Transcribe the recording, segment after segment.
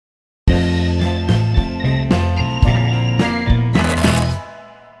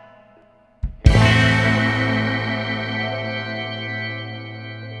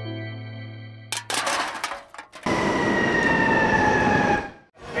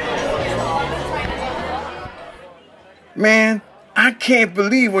Man, I can't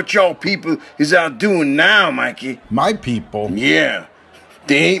believe what y'all people is out doing now, Mikey. My people? Yeah,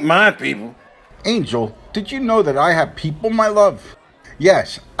 they ain't my people. Angel, did you know that I have people, my love?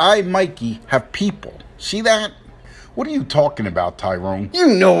 Yes, I, Mikey, have people. See that? What are you talking about, Tyrone? You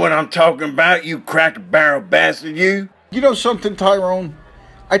know what I'm talking about, you cracker barrel bastard, you. You know something, Tyrone?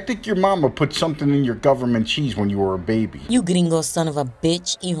 I think your mama put something in your government cheese when you were a baby. You gringo son of a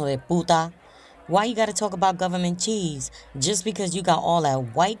bitch, hijo de puta. Why you gotta talk about government cheese? Just because you got all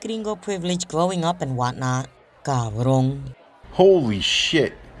that white gringo privilege growing up and whatnot. Cabrón. Holy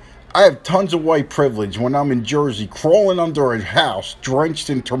shit. I have tons of white privilege when I'm in Jersey crawling under a house drenched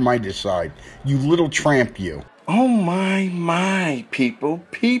in termiticide. You little tramp, you. Oh my, people.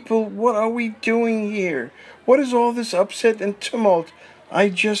 People, what are we doing here? What is all this upset and tumult? I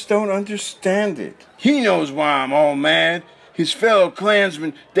just don't understand it. He knows why I'm all mad. His fellow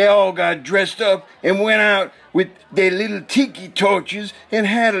Klansmen, they all got dressed up and went out with their little tiki torches and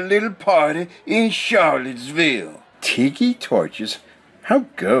had a little party in Charlottesville. Tiki torches? How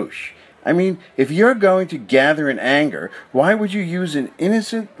gauche. I mean, if you're going to gather in anger, why would you use an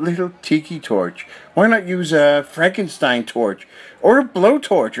innocent little tiki torch? Why not use a Frankenstein torch or a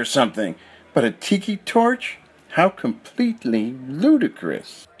blowtorch or something? But a tiki torch? How completely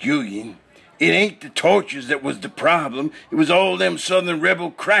ludicrous. Julian, it ain't the torches that was the problem. It was all them Southern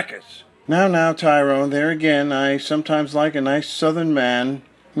rebel crackers. Now, Tyrone, there again, I sometimes like a nice Southern man.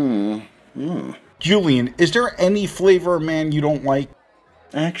 Julian, is there any flavor of man you don't like?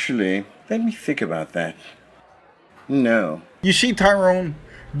 Actually, let me think about that. No. You see, Tyrone,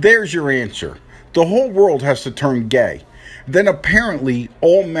 there's your answer. The whole world has to turn gay. Then apparently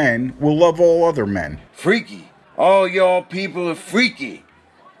all men will love all other men. Freaky. All y'all people are freaky.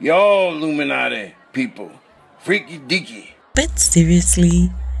 Y'all Illuminati people. Freaky deaky. But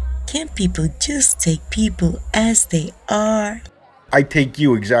seriously, can't people just take people as they are? I take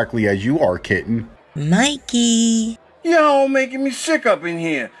you exactly as you are, kitten. Mikey. Y'all making me sick up in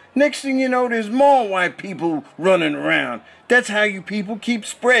here. Next thing you know, there's more white people running around. That's how you people keep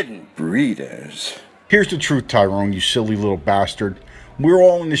spreading. Breeders. Here's the truth, Tyrone, you silly little bastard. We're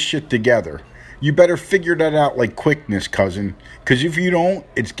all in this shit together. You better figure that out like quickness, cousin. Because if you don't,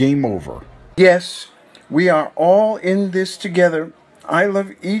 it's game over. Yes, we are all in this together. I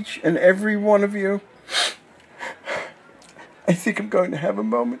love each and every one of you. I think I'm going to have a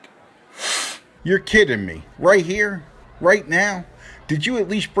moment. You're kidding me. Right here? Right now? Did you at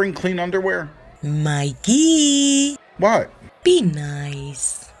least bring clean underwear? Mikey. What? Be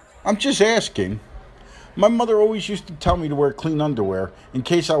nice. I'm just asking. My mother always used to tell me to wear clean underwear in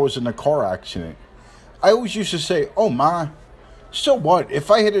case I was in a car accident. I always used to say, oh ma, so what? If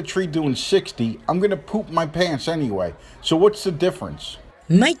I hit a tree doing 60, I'm going to poop my pants anyway. So what's the difference?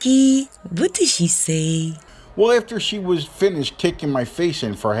 Mikey, what did she say? Well, after she was finished kicking my face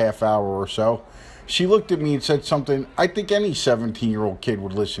in for a half hour or so, she looked at me and said something I think any 17-year-old kid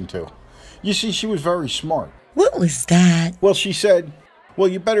would listen to. You see, she was very smart. What was that? Well, she said, well,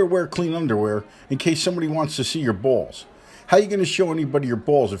 you better wear clean underwear in case somebody wants to see your balls. How are you going to show anybody your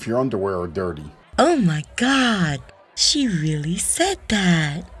balls if your underwear are dirty? Oh my God, she really said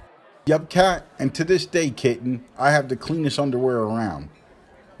that. Yup, cat, and to this day, kitten, I have the cleanest underwear around.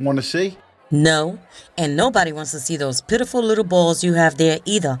 Want to see? No, and nobody wants to see those pitiful little balls you have there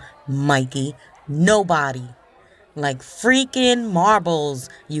either, Mikey. Nobody. Like freaking marbles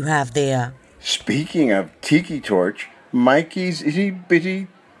you have there. Speaking of tiki torch, Mikey's itty bitty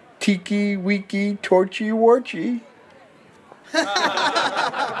tiki wiki torchy warchy.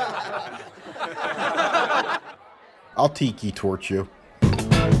 I'll tiki torch you.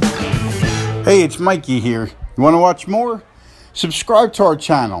 Hey, it's Mikey here. You want to watch more? Subscribe to our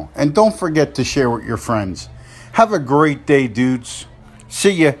channel and don't forget to share with your friends. Have a great day, dudes.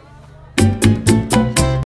 See ya.